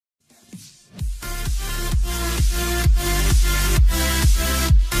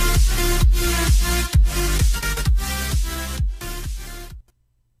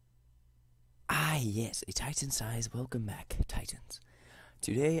Yes, a Titan size. Welcome back, Titans.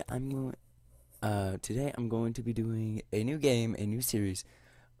 Today I'm going to be doing a new game, a new series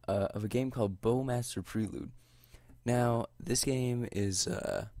of a game called BOWMASTER Prelude. Now, this game is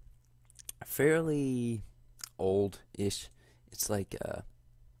fairly old-ish. It's like I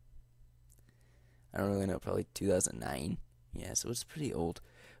don't really know, probably 2009. Yeah, so it's pretty old.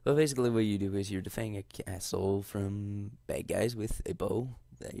 But basically, what you do is you're defending a castle from bad guys with a bow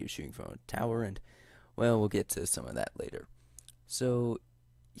that you're shooting from a tower, and well, we'll get to some of that later. So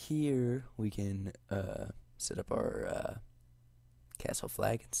here we can set up our castle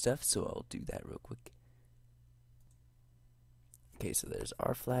flag and stuff, so I'll do that real quick. Okay, so there's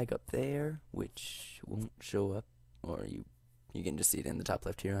our flag up there, which won't show up, or you can just see it in the top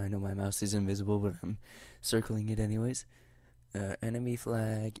left here. I know my mouse is invisible, but I'm circling it anyways. Enemy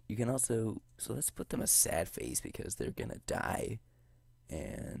flag. You can also, so let's put them a sad face because they're gonna die.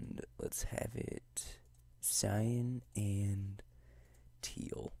 And let's have it cyan and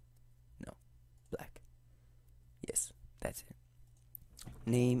teal. No, black. Yes, that's it.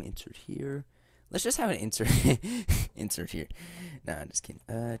 Name, insert here. Let's just have an insert insert here. No, I'm just kidding.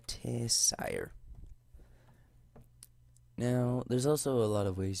 Tessire. Now, there's also a lot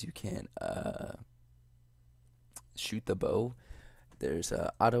of ways you can shoot the bow. There's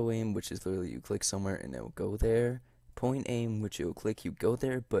auto aim, which is literally you click somewhere and it will go there. Point aim, which you'll click, you go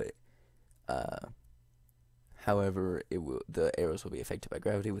there, but however, the arrows will be affected by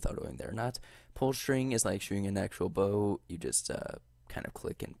gravity with auto aim there or not. Pull string is like shooting an actual bow. You just kind of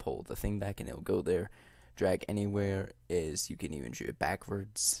click and pull the thing back and it'll go there. Drag anywhere is you can even shoot it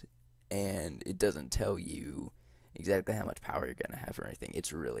backwards, and it doesn't tell you exactly how much power you're gonna have or anything.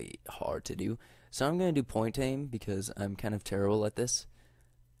 It's really hard to do. So I'm gonna do point aim because I'm kind of terrible at this.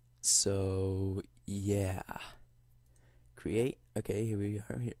 So yeah. Create. Okay, here we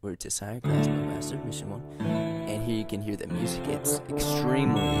are. We're to Sire Class Master Mission 1. And here you can hear the music. It's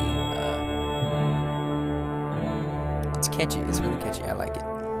extremely it's catchy. It's really catchy. I like it.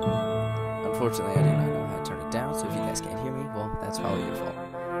 Unfortunately, I do not know how to turn it down, so if you guys can't hear me, well, that's probably your fault.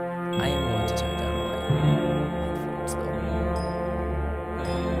 I am going to turn it down on my headphones though.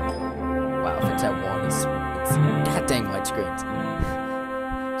 Wow, if it's at 1, it's god dang white screens.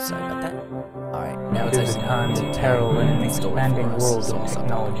 Sorry about that. Alright, now it's actually time to peril in an expanding world of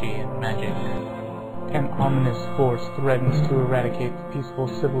technology and magic. An ominous force threatens to eradicate the peaceful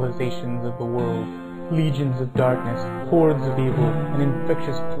civilizations of the world. Legions of darkness, hordes of evil, an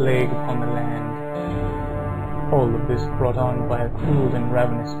infectious plague upon the land. All of this brought on by a cruel and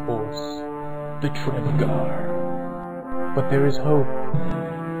ravenous force, the Trevgar. But there is hope.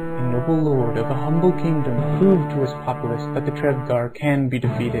 A noble lord of a humble kingdom proved to his populace that the Trevgar can be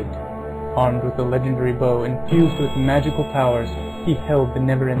defeated. Armed with a legendary bow infused with magical powers, he held the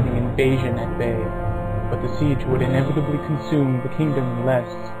never-ending invasion at bay. But the siege would inevitably consume the kingdom unless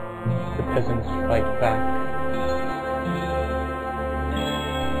the peasants fight back.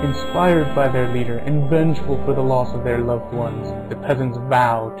 Inspired by their leader and vengeful for the loss of their loved ones, the peasants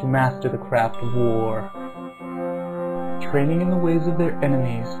vow to master the craft of war. Training in the ways of their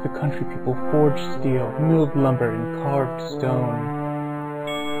enemies, the country people forged steel, milled lumber, and carved stone.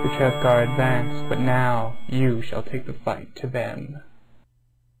 The Trevgar advanced, but now you shall take the fight to them.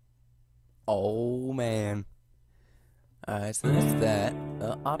 Oh man. Alright, so that's that.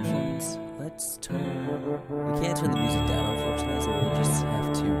 Options. Let's turn. We can't turn the music down, unfortunately, so we'll just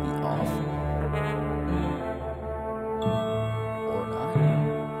have to be off. Or not.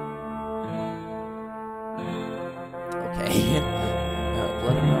 Okay.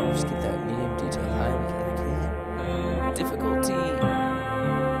 Blood amount, we'll just keep that medium, detail high because I can. Difficulty.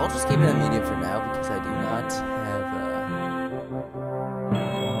 I'll just keep it at medium for now because I do not have.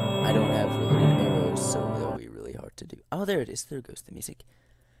 I don't have really good arrows, so that'll be really hard to do. Oh, there it is. There goes the music.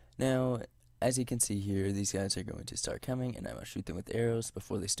 Now, as you can see here, these guys are going to start coming, and I must shoot them with arrows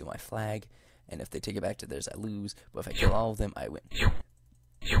before they steal my flag. And if they take it back to theirs, I lose. But if I kill all of them, I win.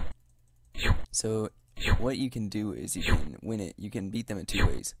 So, what you can do is you can win it. You can beat them in 2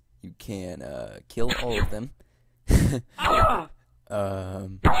 ways. You can kill all of them.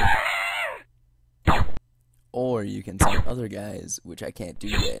 Or you can send other guys, which I can't do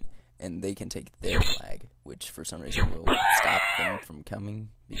yet, and they can take their flag, which for some reason will stop them from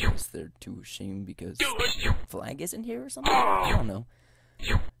coming because they're too ashamed because the flag isn't here or something. I don't know.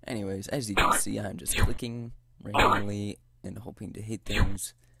 Anyways, as you can see, I'm just clicking randomly and hoping to hit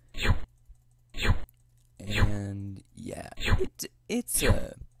things. And yeah, it's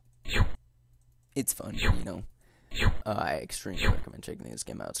fun, you know. I extremely recommend checking this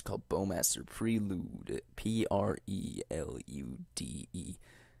game out. It's called BOWMASTER Prelude, Prelude.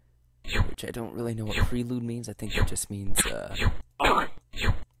 which I don't really know what prelude means. I think that just means,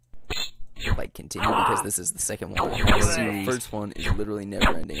 like, continue, because this is the second one. The first one is literally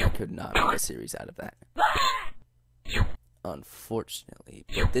never ending. I could not make a series out of that, unfortunately.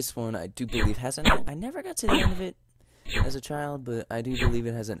 But this one, I do believe has an I never got to the end of it as a child, but I do believe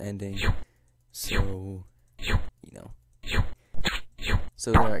it has an ending. So, you know.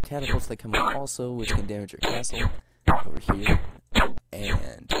 So there are catapults that come up also, which can damage your castle over here.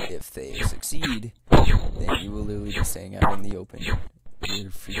 And if they succeed, then you will literally be staying out in the open. Your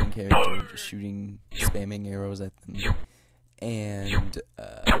freaking character just shooting, spamming arrows at them. And, you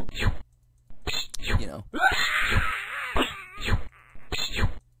know.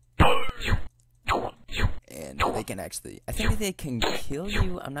 And they can actually, I think they can kill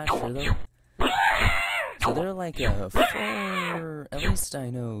you, I'm not sure though. So there are like four, at least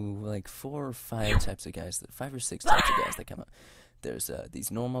I know, like 4 or 5 types of guys, 5 or 6 types of guys that come up. There's these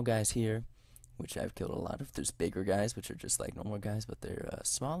normal guys here, which I've killed a lot of. There's bigger guys, which are just like normal guys, but they're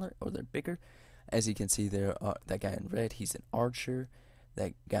smaller or they're bigger. As you can see there, that guy in red, he's an archer.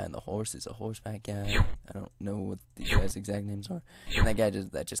 That guy on the horse is a horseback guy. I don't know what these guys' exact names are. And that guy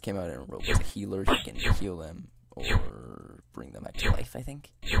that just came out in a robe was a healer. He can heal them or bring them back to life, I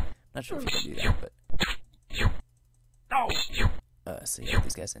think. Not sure if he can do that, but... so yeah,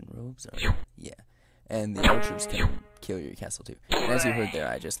 these guys in robes are... Yeah. And the archers can kill your castle too. And as you heard there,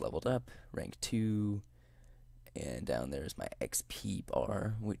 I just leveled up, rank 2. And down there is my XP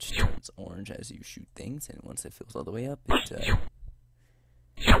bar, which turns orange as you shoot things. And once it fills all the way up,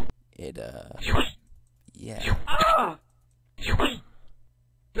 yeah.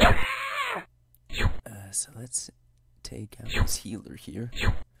 So let's take out this healer here.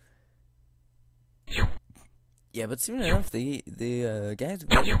 Yeah, but soon enough, the guys,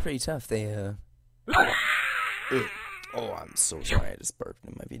 they're pretty tough. They, oh, I'm so sorry, I just burped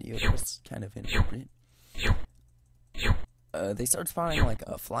in my video. That was kind of inappropriate. They start spawning, like,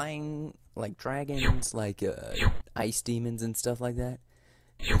 flying, like, dragons, like, ice demons and stuff like that.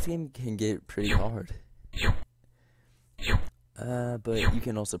 This game can get pretty hard. But you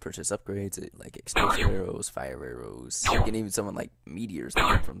can also purchase upgrades, like explosive arrows, fire arrows. You can even summon, like, meteors that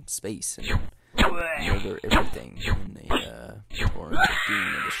come from space and murder everything in a torrent of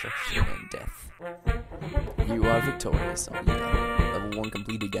doom and destruction and death. You are victorious. Oh yeah, level 1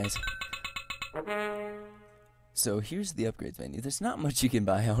 completed, guys. So here's the upgrades menu. There's not much you can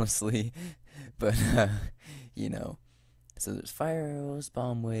buy, honestly, but you know. So there's fire arrows,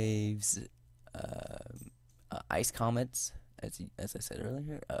 bomb waves, ice comets, as I said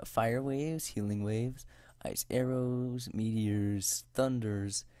earlier, fire waves, healing waves, ice arrows, meteors,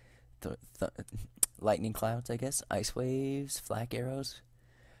 thunders, lightning clouds, I guess, ice waves, flak arrows,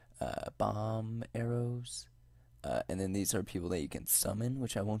 bomb arrows, and then these are people that you can summon,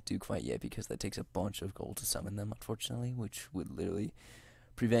 which I won't do quite yet because that takes a bunch of gold to summon them, unfortunately, which would literally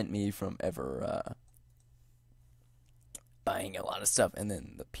prevent me from ever buying a lot of stuff. And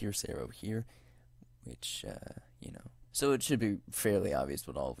then the pierce arrow here, which, you know, so it should be fairly obvious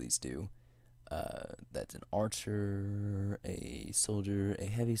what all of these do. That's an archer, a soldier, a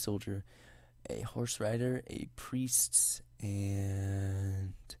heavy soldier, a horse rider, a priest,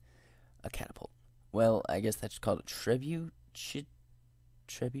 and a catapult. Well, I guess that's called a trebuchet.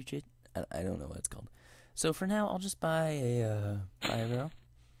 I don't know what it's called. So for now, I'll just buy a fire arrow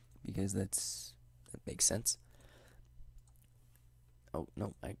because that makes sense. Oh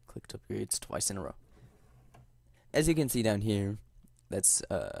no, I clicked upgrades twice in a row. As you can see down here, that's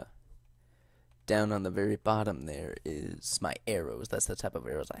down on the very bottom there is my arrows. That's the type of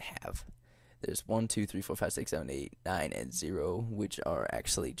arrows I have. There's 1, 2, 3, 4, 5, 6, 7, 8, 9, and 0, which are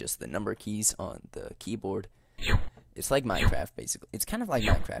actually just the number keys on the keyboard. It's like Minecraft, basically. It's kind of like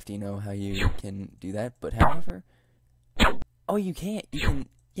Minecraft, you know how you can do that, but however... Oh, you can't. You can...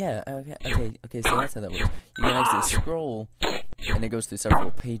 Yeah, okay, so that's how that works. You can actually scroll, and it goes through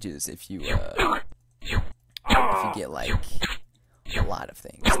several pages if you get, like, a lot of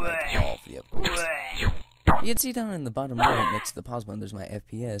things, like all of the upgrades. You can see down in the bottom right, next to the pause button, there's my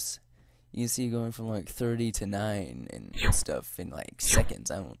FPS. You can see going from like 30 to 9 and stuff in like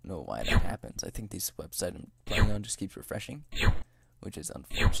seconds. I don't know why that happens. I think this website I'm playing on just keeps refreshing, which is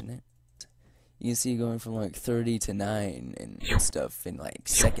unfortunate. You can see going from like 30 to 9 and stuff in like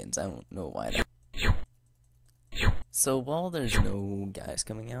seconds. I don't know why that. So while there's no guys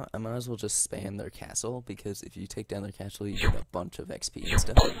coming out, I might as well just spam their castle, because if you take down their castle, you get a bunch of XP and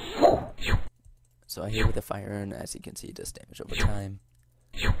stuff. So I hit with the fire, and as you can see, it does damage over time.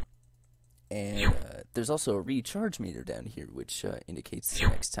 And there's also a recharge meter down here, which indicates the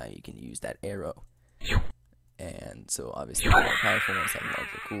next time you can use that arrow. and so obviously the more powerful ones have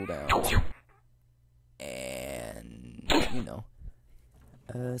larger cooldowns. And you know,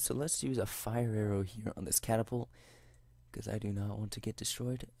 so let's use a fire arrow here on this catapult because I do not want to get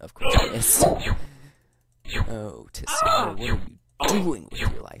destroyed. Of course, I missed. Oh, Tissot, what are you doing with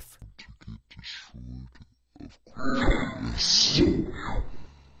your life?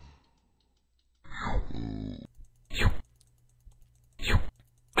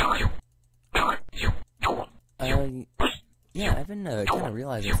 Yeah, I've been kind of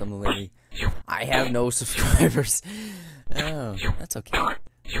realizing something lately. I have no subscribers. Oh, that's okay.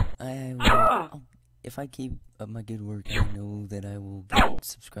 If I keep up my good work, I know that I will get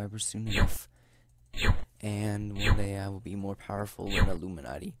subscribers soon enough. And one day I will be more powerful than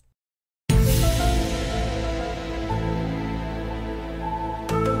Illuminati.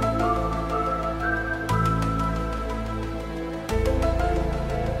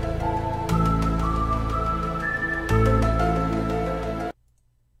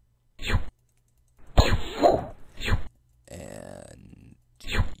 And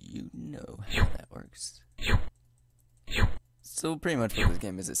you know how that works. So pretty much what this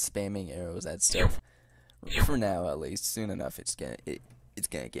game is spamming arrows at stuff. For now, at least. Soon enough, it's gonna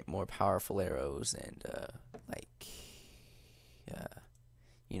get more powerful arrows and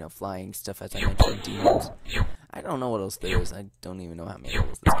you know, flying stuff, as I mentioned, demons. I don't know what else there is. I don't even know how many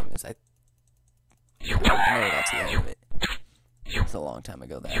levels this game is. I know that's the end of it. It's a long time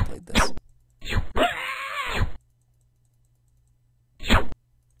ago that I played this.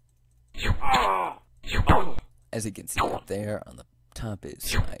 As you can see up there on the top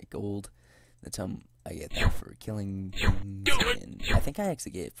is my gold. That's how I get that for killing things, and I think I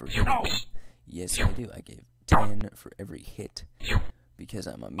actually get it for hitting them. Yes, I do. I gave 10 for every hit because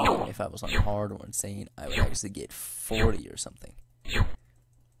I'm a medium. If I was on hard or insane, I would actually get 40 or something.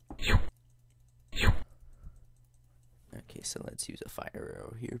 Okay, so let's use a fire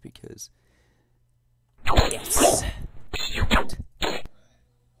arrow here because yes. Yes.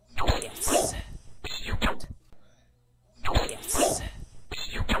 Yes.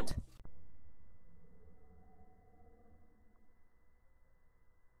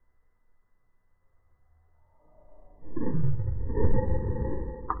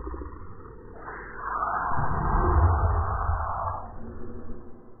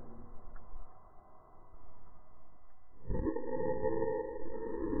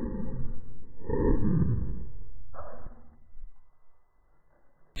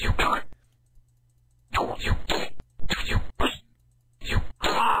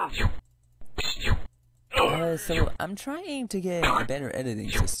 So I'm trying to get a better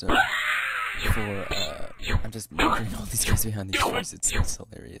editing system for, I'm just murdering all these guys behind these doors, it's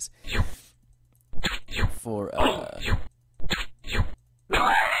hilarious. For,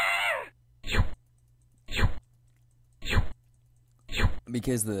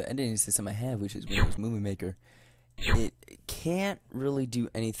 because the editing system I have, which is Windows Movie Maker, it can't really do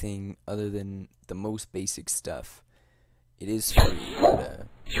anything other than the most basic stuff. It is free, but,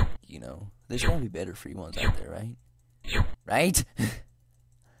 you know, there's gotta be better free ones out there, right? Right?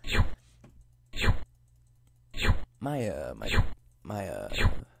 My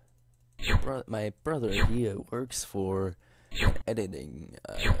brother, he works for an editing,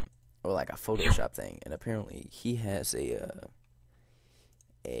 or like a Photoshop thing, and apparently he has the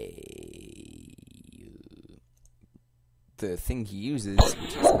thing he uses,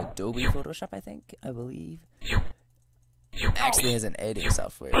 which is Adobe Photoshop, I believe, actually has an editing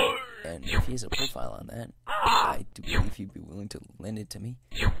software, and if he has a profile on that, I do believe he'd be willing to lend it to me,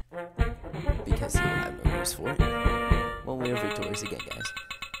 because he'll have no use for it. Well, we are victorious again, guys.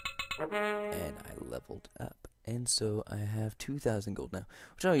 And I leveled up, and so I have 2,000 gold now,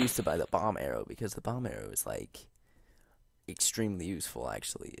 which I used to buy the bomb arrow, because the bomb arrow is, like, extremely useful,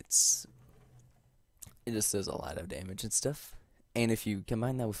 actually. It just does a lot of damage and stuff, and if you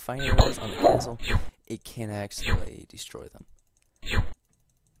combine that with fire arrows on the castle, it can actually destroy them.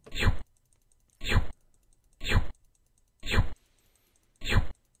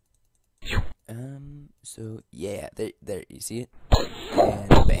 So yeah, there you see it, and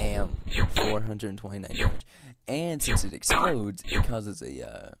bam, 429 damage. And since it explodes, it causes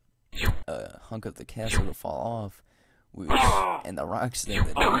a hunk of the castle to fall off, and the rocks and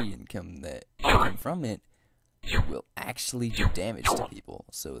the debris that come from it will actually do damage to people.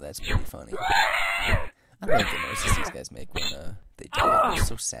 So that's pretty funny. I love the noises these guys make when they die. They're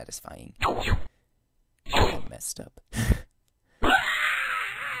so satisfying. I messed up.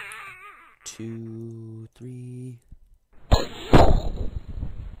 2, 3.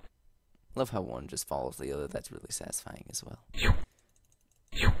 Love how one just follows the other. That's really satisfying as well.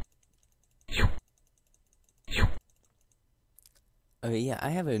 Yeah, I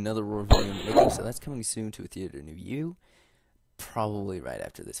have another horror video in the making, so that's coming soon to a theater near you. Probably right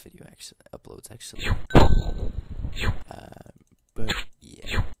after this video actually uploads, actually. But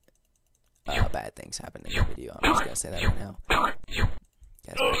yeah, bad things happened in that video. I'm just gonna say that right now. Guys,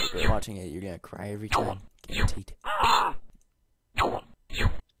 if you're watching it, you're gonna cry every time, guaranteed. I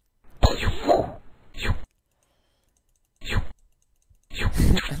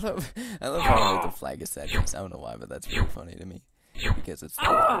love how like, the flag is sad face. I don't know why, but that's really funny to me because it's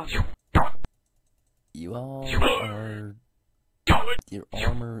like, you all are. Your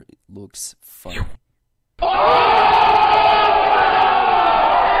armor looks funny. I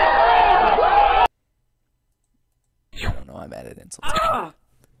don't know, I'm bad at insults. I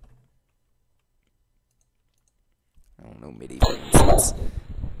don't know medieval insults.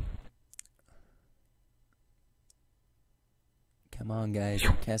 Come on, guys,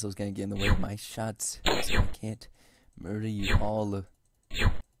 your castle's gonna get in the way of my shots, so I can't murder you all and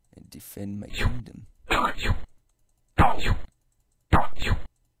defend my kingdom. I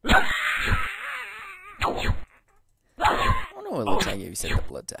don't know what it looks like if you set the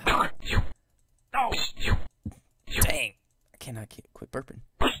blood to high. Dang! I cannot quit burping.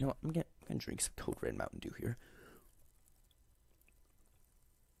 You know what? I'm gonna drink some cold red Mountain Dew here.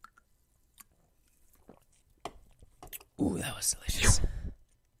 Ooh, that was delicious.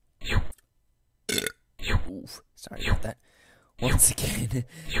 Oof, sorry about that. Once again,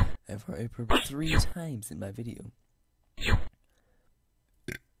 I've already burped 3 times in my video.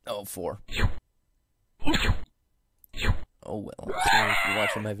 Oh, 4. Oh well, so if you're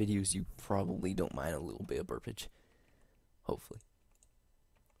watching my videos, you probably don't mind a little bit of burpage. Hopefully.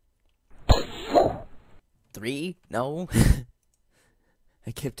 3? No.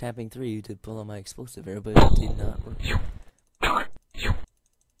 I kept tapping 3 to pull out my explosive arrow, but it did not work. Ah,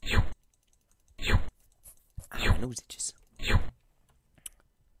 my nose itches.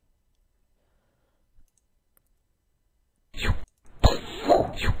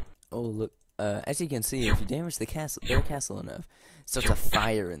 Oh look, as you can see, if you damage their castle enough, it starts a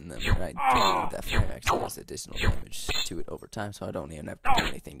fire in them, and I do believe that fire actually does additional damage to it over time, so I don't even have to do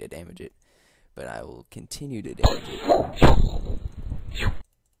anything to damage it. But I will continue to damage it.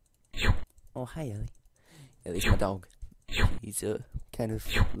 Oh, hi, Ellie. Ellie's my dog. He's kind of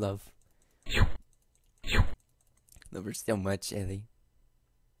love. Love her so much, Ellie.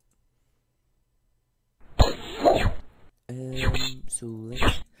 So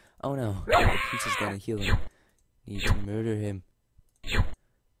let's... Oh no, the pizza's gonna heal him. Need to murder him.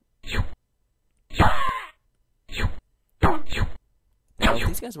 Now, if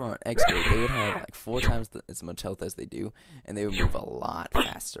these guys were on expert, they would have like 4 times as much health as they do, and they would move a lot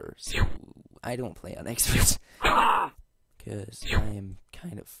faster. So I don't play on expert because I am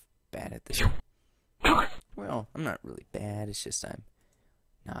kind of bad at this. Well, I'm not really bad. It's just I'm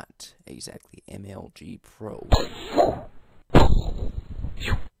not exactly MLG pro.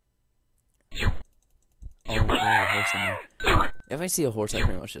 Oh, there's a horse in there. If I see a horse, I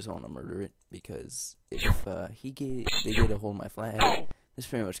pretty much just want to murder it, because if they get a hold of my flag, there's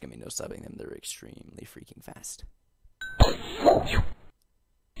pretty much gonna be no stopping them. They're extremely freaking fast. Whoa,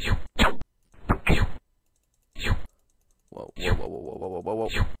 whoa, whoa, whoa, whoa, whoa, whoa, whoa.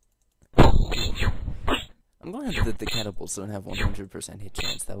 I'm glad that the catapults don't have 100% hit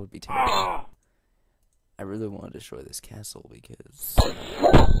chance. That would be terrible. I really want to destroy this castle because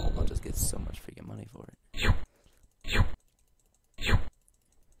I'll just get so much freaking money for it.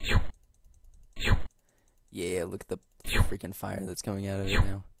 Yeah, look at the freaking fire that's coming out of it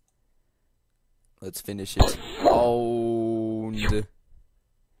now. Let's finish it. Owned.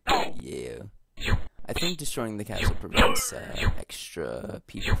 Yeah. I think destroying the castle prevents extra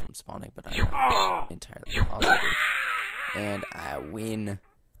people from spawning, but I'm not entirely positive. And I win.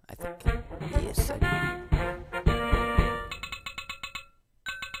 I think. Yes, I do.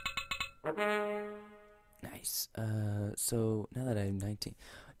 Nice. So now that I'm 19,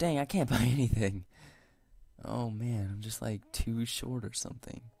 dang, I can't buy anything. Oh man, I'm just like too short or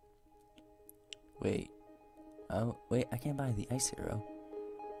something. Wait. Oh, wait, I can't buy the ice arrow.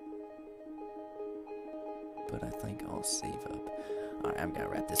 But I think I'll save up. Alright, I'm gonna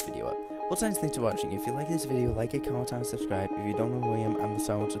wrap this video up. Well, thanks for watching. If you like this video, like it, comment, and subscribe. If you don't know who I am, I'm the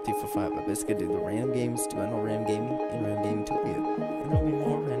Silence with you for 5. I basically do the random games, do I know random gaming, and random gaming tutorial. And there'll be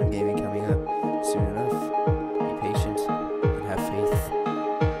more